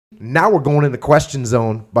Now we're going in the question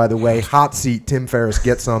zone, by the way. Hot seat, Tim Ferriss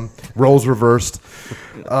gets some. Roles reversed.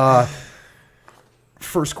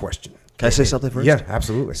 First question. Can I say something first? Yeah,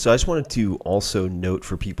 absolutely. So I just wanted to also note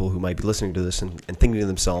for people who might be listening to this and thinking to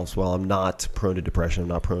themselves, well, I'm not prone to depression, I'm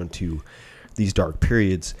not prone to these dark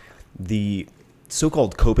periods. The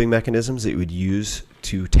so-called coping mechanisms that you would use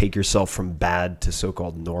to take yourself from bad to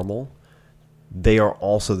so-called normal, they are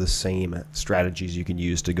also the same strategies you can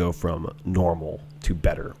use to go from normal to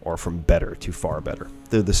better or from better to far better.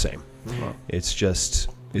 They're the same. Mm-hmm. It's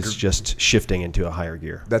just shifting into a higher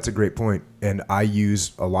gear. That's a great point. And I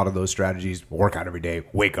use a lot of those strategies. Work out every day,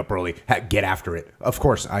 wake up early, get after it. Of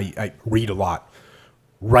course, I read a lot,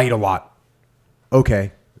 write a lot.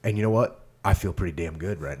 Okay. And you know what? I feel pretty damn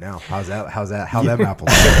good right now. How's them apples?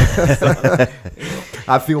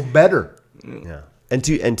 I feel better. Yeah. And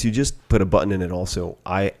to just put a button in it also,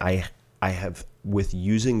 I have, with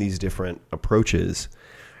using these different approaches,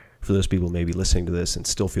 for those people maybe listening to this and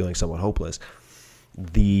still feeling somewhat hopeless,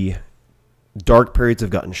 the dark periods have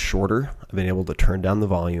gotten shorter. I've been able to turn down the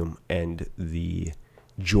volume, and the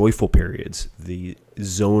joyful periods, the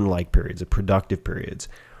zone-like periods, the productive periods,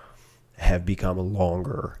 have become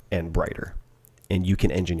longer and brighter. And you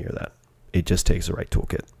can engineer that. It just takes the right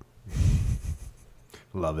toolkit.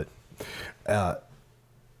 Love it.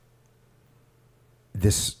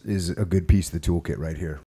 This is a good piece of the toolkit right here.